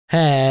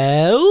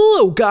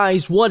Hello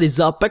guys, what is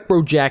up?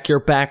 Jack here,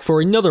 back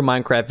for another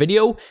Minecraft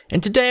video,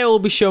 and today I will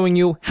be showing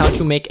you how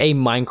to make a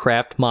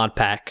Minecraft mod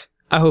pack.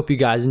 I hope you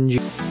guys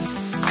enjoy.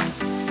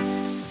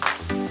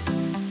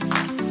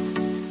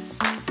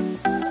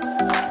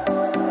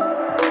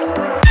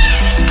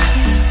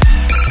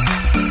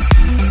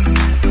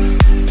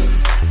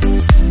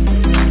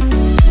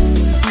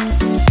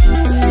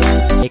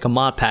 A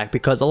mod pack,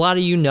 because a lot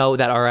of you know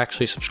that are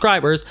actually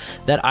subscribers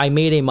that I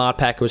made a mod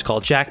pack. It was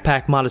called Jack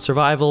Pack Modded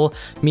Survival.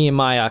 Me and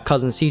my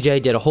cousin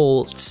CJ did a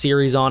whole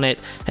series on it,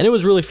 and it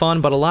was really fun,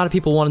 but a lot of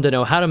people wanted to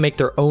know how to make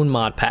their own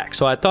mod pack,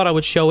 so I thought I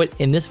would show it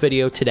in this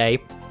video today.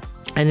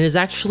 And it is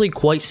actually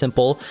quite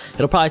simple.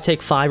 It'll probably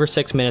take 5 or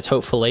 6 minutes,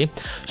 hopefully.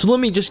 So let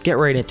me just get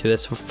right into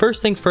this.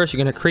 First things first,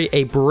 you're going to create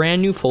a brand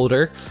new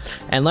folder,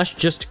 and let's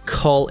just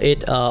call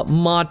it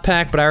mod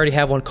pack, but I already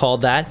have one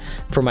called that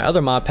for my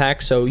other mod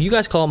pack. So you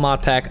guys call it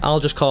mod pack, I'll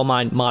just call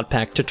mine mod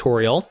pack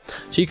tutorial.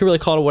 So you can really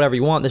call it whatever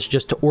you want. This is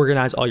just to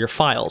organize all your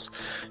files.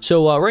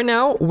 So right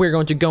now we're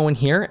going to go in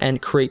here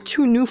and create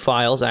 2 new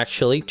files,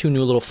 actually 2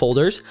 new little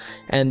folders,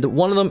 and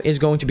one of them is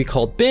going to be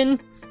called bin,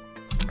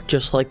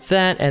 just like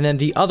that, and then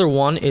the other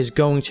one is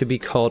going to be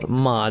called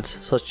mods.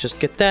 So let's just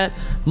get that.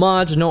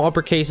 Mods, no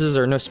uppercases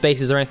or no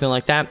spaces or anything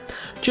like that,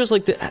 just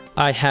like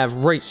I have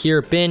right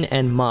here, bin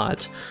and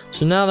mods.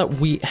 So now that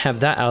we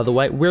have that out of the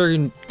way,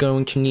 we're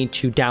going to need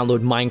to download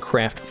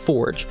Minecraft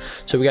Forge.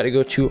 So we got to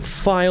go to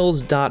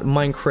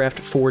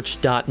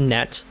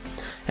files.minecraftforge.net.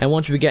 And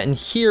once we get in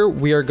here,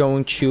 we are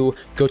going to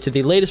go to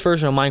the latest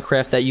version of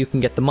Minecraft that you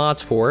can get the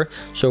mods for.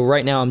 So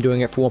right now I'm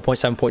doing it for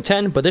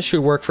 1.7.10, but this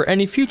should work for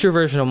any future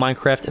version of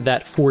Minecraft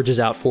that Forge is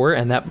out for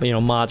and that, you know,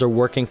 mods are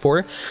working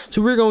for.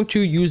 So we're going to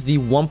use the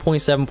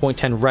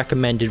 1.7.10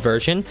 recommended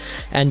version.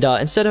 And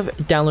instead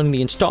of downloading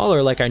the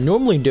installer like I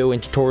normally do in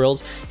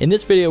tutorials, in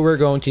this video we're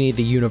going to need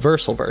the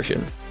universal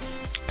version.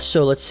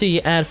 So let's see,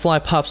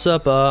 AdFly pops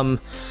up. I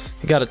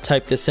gotta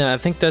type this in. I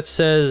think that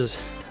says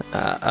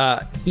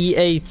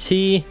EAT,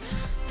 eat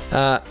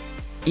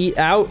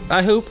out,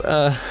 I hope.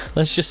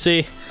 Let's just see.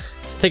 I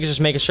think it's just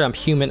making sure I'm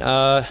human.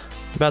 About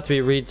to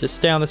be read. Just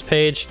stay on this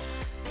page.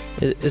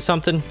 Is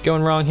something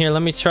going wrong here?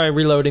 Let me try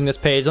reloading this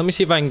page. Let me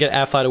see if I can get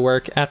AdFly to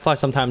work. AdFly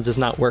sometimes does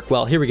not work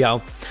well. Here we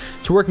go.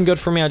 It's working good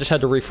for me. I just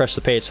had to refresh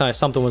the page.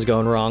 Something was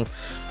going wrong.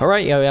 All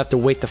right, yeah, we have to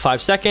wait the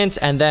 5 seconds,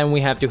 and then we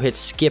have to hit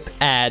skip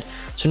ad.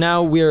 So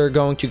now we're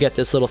going to get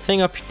this little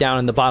thing up down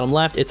in the bottom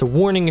left. It's a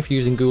warning if you're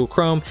using Google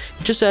Chrome.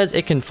 It just says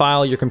it can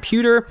file your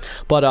computer,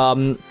 but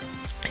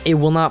it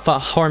will not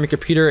harm your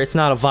computer. It's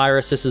not a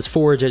virus. This is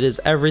Forge. It is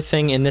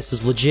everything, and this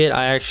is legit.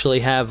 I actually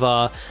have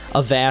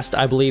Avast,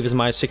 I believe, is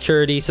my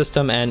security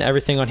system, and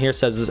everything on here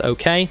says is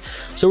okay.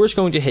 So we're just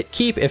going to hit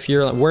keep if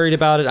you're worried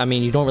about it. I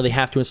mean, you don't really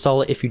have to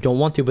install it if you don't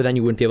want to, but then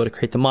you wouldn't be able to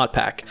create the mod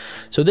pack.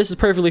 So this is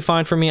perfectly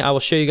fine for me. I will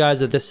show you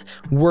guys that this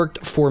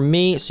worked for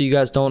me, so you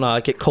guys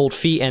don't get cold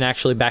feet and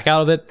actually back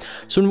out of it.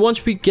 So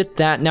once we get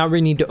that, now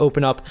we need to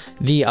open up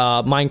the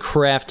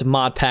Minecraft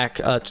mod pack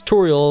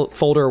tutorial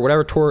folder, or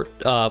whatever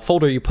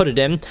folder you put it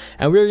in,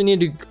 and we're going to need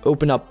to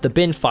open up the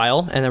bin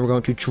file, and then we're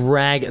going to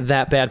drag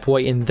that bad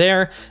boy in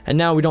there. And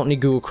now we don't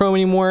need Google Chrome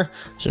anymore,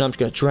 so now I'm just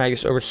going to drag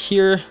this over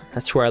here.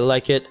 That's where I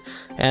like it.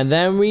 And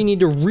then we need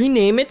to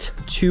rename it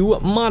to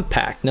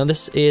Modpack. Now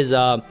this is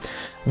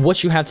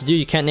what you have to do.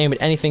 You can't name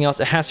it anything else.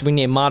 It has to be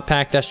named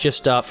Modpack. That's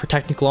just for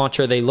Technical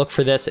Launcher. They look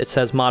for this. It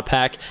says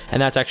Modpack,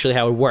 and that's actually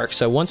how it works.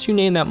 So once you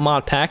name that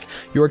Modpack,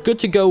 you're good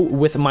to go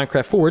with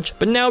Minecraft Forge.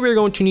 But now we're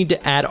going to need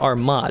to add our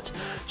mods.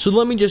 So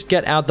let me just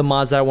get out the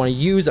mods that I want to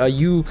use.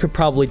 You could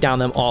probably download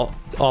them all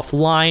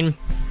offline.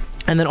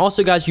 And then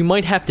also, guys, you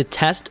might have to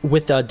test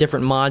with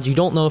different mods. You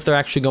don't know if they're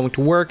actually going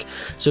to work.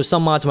 So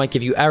some mods might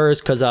give you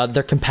errors because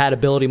their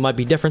compatibility might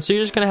be different. So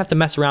you're just going to have to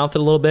mess around with it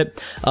a little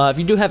bit. If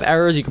you do have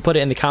errors, you can put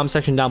it in the comment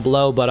section down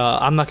below. But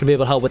I'm not going to be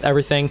able to help with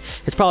everything.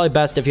 It's probably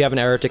best if you have an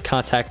error to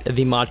contact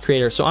the mod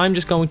creator. So I'm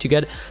just going to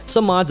get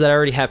some mods that I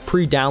already have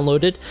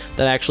pre-downloaded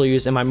that I actually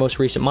used in my most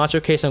recent mod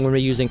showcase. I'm going to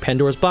be using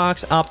Pandora's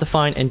Box,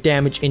 Optifine, and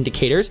Damage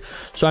Indicators.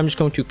 So I'm just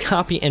going to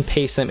copy and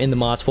paste them in the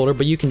mods folder.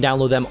 But you can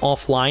download them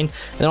offline.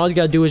 And then all you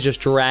got to do is just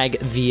drag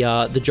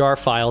the jar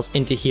files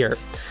into here,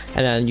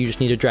 and then you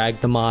just need to drag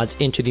the mods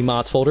into the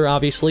mods folder,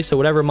 obviously. So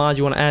whatever mods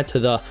you want to add to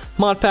the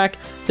mod pack,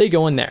 they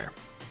go in there.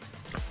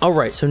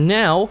 Alright, so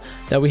now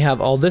that we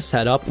have all this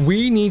set up,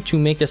 we need to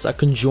make this a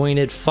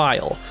conjoined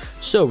file.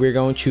 So we're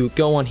going to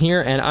go on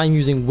here, and I'm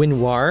using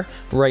WinRAR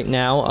right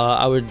now.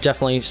 I would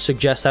definitely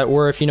suggest that,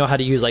 or if you know how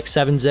to use like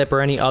 7-zip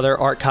or any other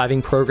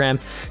archiving program,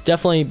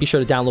 definitely be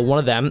sure to download one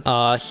of them.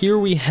 Here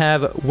we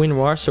have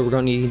WinRAR, so we're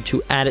going to need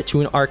to add it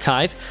to an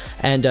archive,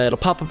 and it'll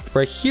pop up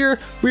right here.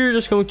 We're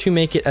just going to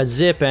make it a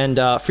zip, and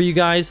for you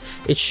guys,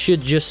 it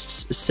should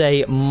just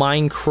say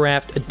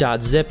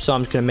minecraft.zip, so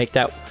I'm just going to make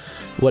that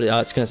what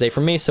it's going to say for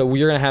me. So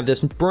we're going to have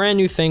this brand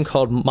new thing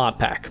called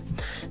Modpack.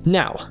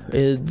 Now,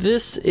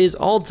 this is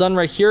all done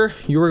right here.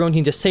 You are going to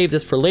need to save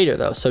this for later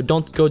though, so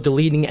don't go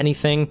deleting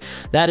anything.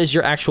 That is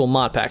your actual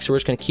mod pack. So we're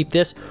just going to keep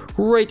this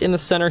right in the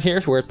center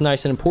here where it's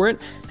nice and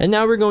important. And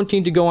now we're going to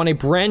need to go on a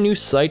brand new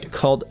site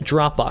called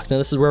Dropbox. Now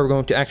this is where we're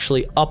going to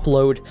actually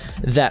upload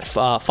that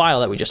file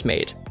that we just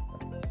made.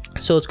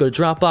 So let's go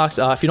to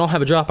Dropbox. If you don't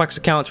have a Dropbox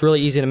account, it's really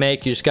easy to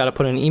make. You just got to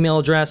put in an email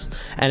address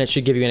and it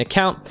should give you an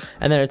account.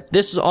 And then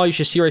this is all you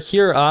should see right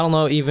here. I don't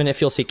know even if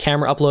you'll see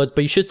camera uploads,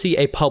 but you should see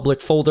a public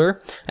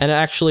folder, and it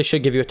actually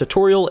should give you a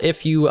tutorial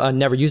if you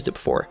never used it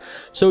before.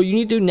 So you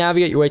need to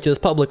navigate your way to this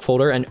public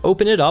folder and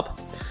open it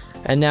up.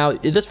 And now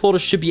this folder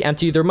should be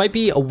empty. There might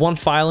be one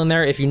file in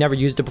there if you never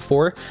used it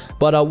before,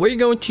 but what you're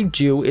going to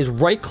do is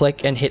right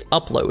click and hit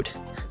upload.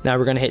 Now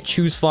we're going to hit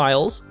choose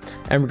files,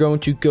 and we're going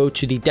to go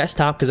to the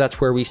desktop because that's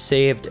where we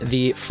saved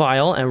the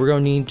file, and we're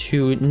going to need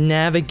to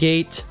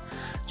navigate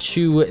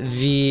to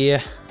the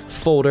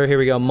folder. Here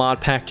we go,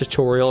 Modpack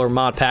tutorial or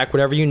Modpack,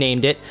 whatever you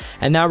named it.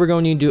 And now we're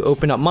going to need to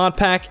open up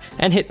Modpack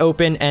and hit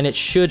open, and it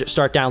should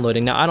start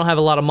downloading. Now I don't have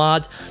a lot of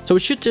mods, so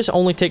it should just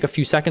only take a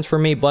few seconds for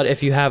me, but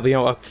if you have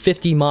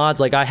 50 mods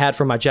like I had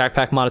for my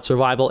Jackpack modded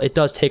survival, it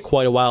does take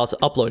quite a while to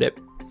upload it.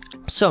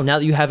 So now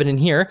that you have it in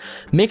here,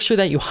 make sure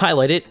that you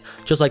highlight it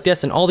just like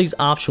this, and all these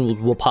options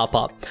will pop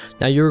up.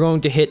 Now you're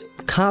going to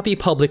hit copy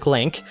public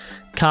link,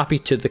 copy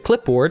to the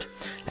clipboard,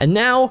 and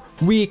now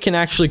we can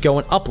actually go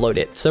and upload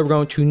it. So we're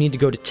going to need to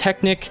go to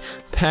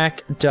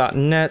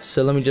technicpack.net.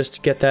 So let me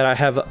just get that. I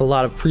have a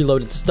lot of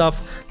preloaded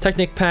stuff.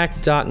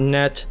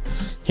 Technicpack.net.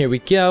 Here we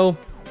go.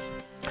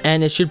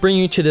 And it should bring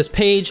you to this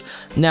page.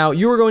 Now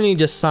you are going to need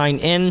to sign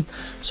in,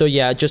 so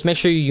yeah, just make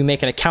sure you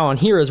make an account on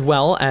here as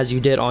well as you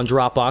did on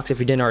Dropbox if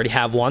you didn't already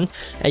have one.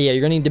 And yeah, you're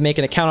going to need to make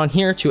an account on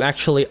here to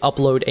actually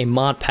upload a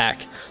mod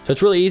pack. So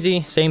it's really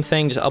easy, same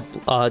thing,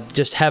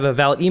 just have a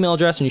valid email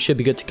address and you should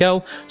be good to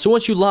go. So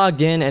once you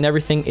logged in and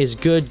everything is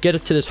good, get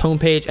it to this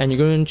homepage, and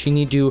you're going to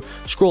need to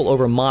scroll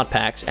over mod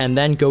packs and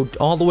then go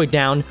all the way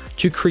down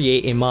to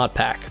create a mod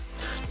pack.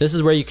 This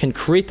is where you can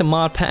create the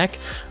mod pack.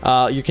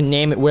 You can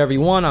name it whatever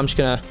you want. I'm just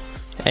gonna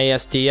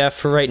ASDF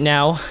for right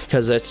now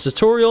because it's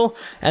tutorial.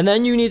 And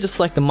then you need to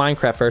select the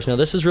Minecraft version. Now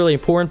this is really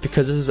important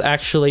because this is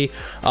actually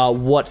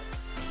what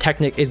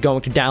Technic is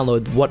going to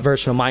download, what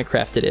version of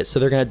Minecraft it is.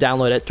 So they're going to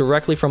download it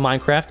directly from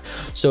Minecraft.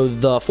 So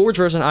the Forge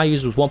version I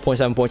used was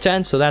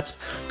 1.7.10, so that's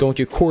going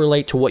to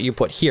correlate to what you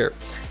put here.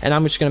 And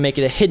I'm just going to make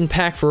it a hidden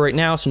pack for right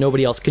now so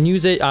nobody else can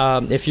use it.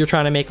 If you're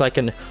trying to make like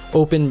an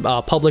open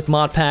public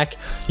mod pack,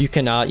 you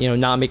can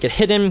not make it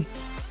hidden.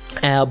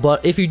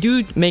 But if you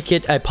do make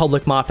it a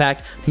public mod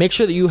pack, make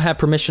sure that you have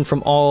permission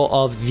from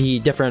all of the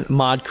different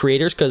mod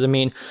creators, because I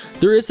mean,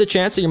 there is the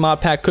chance that your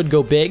mod pack could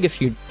go big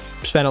if you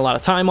spend a lot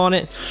of time on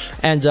it,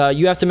 and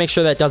you have to make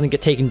sure that it doesn't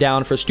get taken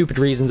down for stupid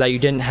reasons that you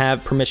didn't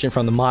have permission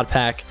from the mod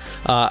pack,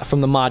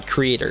 from the mod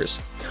creators.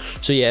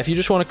 So yeah, if you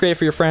just want to create it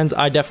for your friends,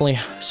 I definitely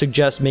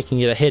suggest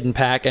making it a hidden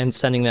pack and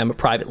sending them a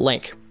private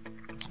link.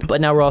 But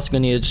now we're also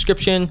going to need a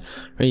description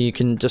where you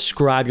can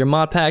describe your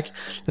mod pack.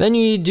 And then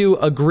you need to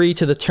agree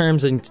to the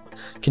terms and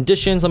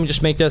conditions. Let me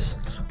just make this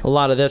a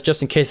lot of this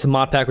just in case the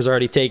mod pack was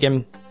already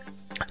taken.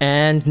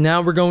 And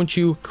now we're going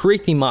to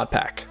create the mod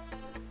pack.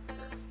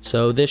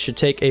 So this should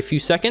take a few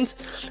seconds.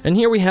 And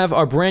here we have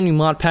our brand new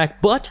mod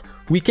pack, but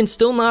we can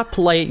still not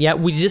play it yet.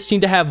 We just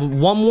need to have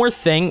one more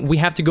thing. We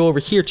have to go over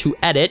here to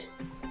edit,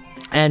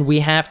 and we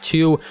have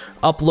to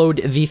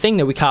upload the thing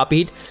that we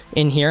copied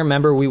in here.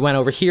 Remember, we went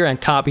over here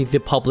and copied the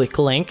public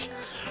link.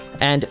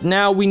 And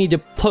now we need to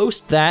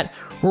post that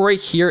right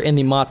here in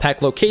the mod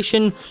pack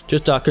location.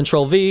 Just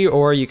Control V,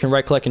 or you can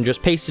right click and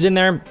just paste it in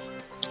there.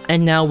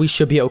 And now we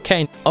should be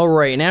okay.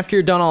 Alright, and after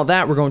you're done all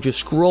that, we're going to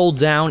scroll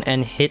down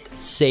and hit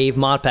save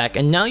mod pack.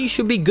 And now you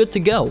should be good to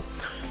go.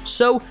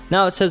 So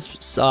now it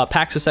says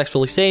pack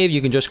successfully saved.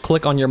 You can just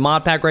click on your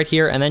mod pack right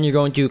here, and then you're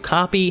going to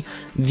copy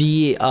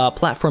the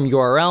platform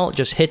URL.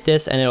 Just hit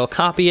this and it'll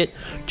copy it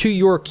to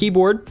your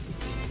keyboard.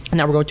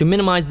 Now we're going to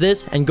minimize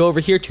this and go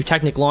over here to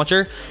Technic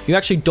Launcher. You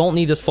actually don't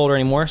need this folder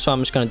anymore, so I'm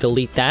just going to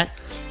delete that.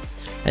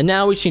 And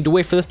now we just need to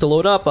wait for this to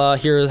load up.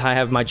 Here I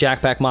have my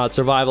Jackpack mod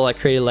survival. I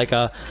created like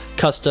a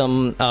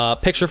custom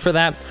picture for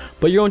that.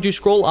 But you're going to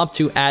scroll up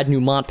to add new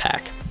mod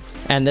pack.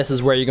 And this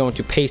is where you're going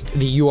to paste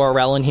the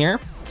URL in here.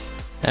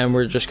 And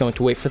we're just going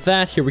to wait for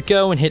that. Here we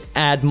go, and hit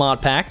add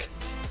mod pack.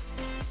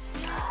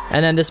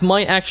 And then this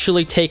might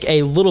actually take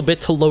a little bit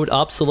to load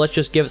up, so let's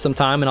just give it some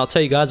time, and I'll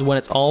tell you guys when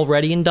it's all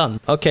ready and done.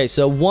 Okay,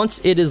 so once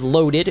it is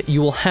loaded,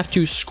 you will have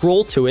to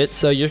scroll to it,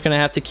 so you're going to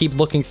have to keep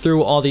looking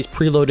through all these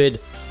preloaded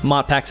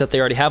mod packs that they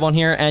already have on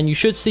here, and you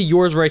should see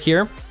yours right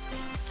here,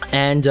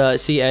 and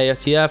see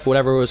ASTF,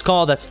 whatever it was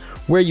called, that's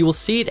where you will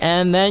see it,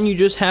 and then you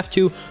just have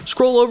to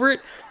scroll over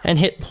it and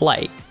hit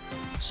play.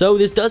 So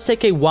this does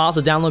take a while to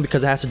download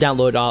because it has to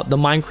download the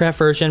Minecraft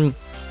version,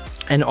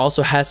 and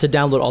also has to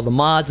download all the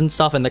mods and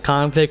stuff and the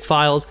config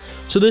files.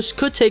 So this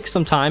could take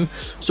some time.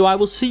 So I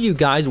will see you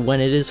guys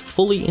when it is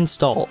fully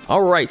installed.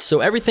 Alright, so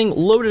everything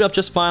loaded up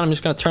just fine. I'm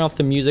just going to turn off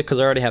the music because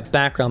I already have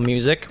background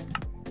music.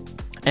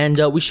 and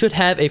we should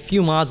have a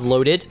few mods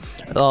loaded.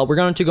 We're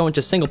going to go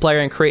into single player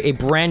and create a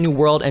brand new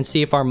world and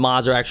see if our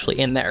mods are actually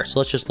in there. So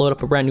let's just load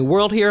up a brand new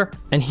world here.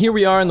 And here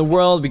we are in the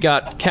world. We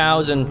got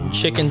cows and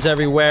chickens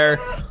everywhere.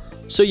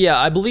 So yeah,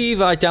 I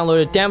believe I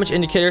downloaded damage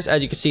indicators.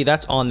 As you can see,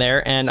 that's on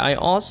there. And I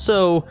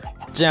also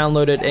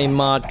downloaded a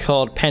mod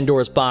called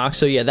Pandora's Box.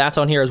 So yeah, that's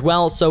on here as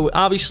well. So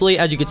obviously,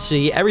 as you can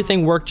see,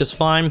 everything worked just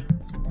fine.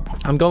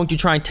 I'm going to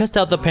try and test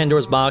out the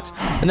Pandora's Box,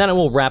 and then I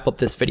will wrap up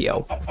this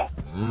video.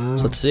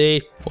 So let's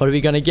see. What are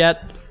we gonna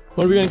get?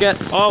 What are we gonna get?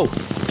 Oh,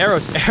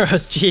 arrows,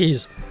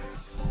 jeez.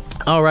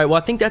 Alright,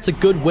 well I think that's a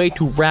good way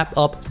to wrap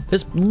up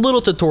this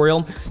little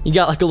tutorial. You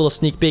got like a little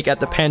sneak peek at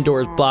the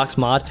Pandora's Box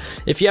mod.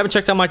 If you haven't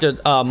checked out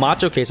my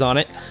mod showcase on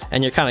it,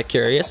 and you're kind of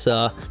curious,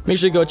 make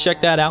sure to go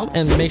check that out,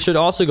 and make sure to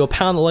also go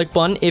pound the like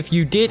button if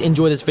you did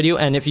enjoy this video,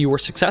 and if you were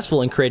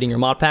successful in creating your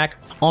mod pack.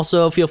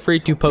 Also, feel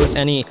free to post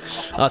any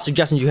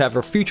suggestions you have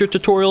for future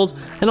tutorials,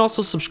 and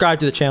also subscribe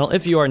to the channel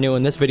if you are new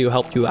and this video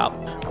helped you out.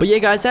 But yeah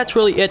guys, that's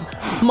really it.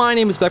 My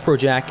name is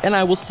BeckBroJack, and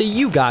I will see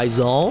you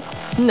guys all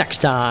next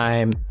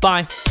time.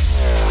 Bye.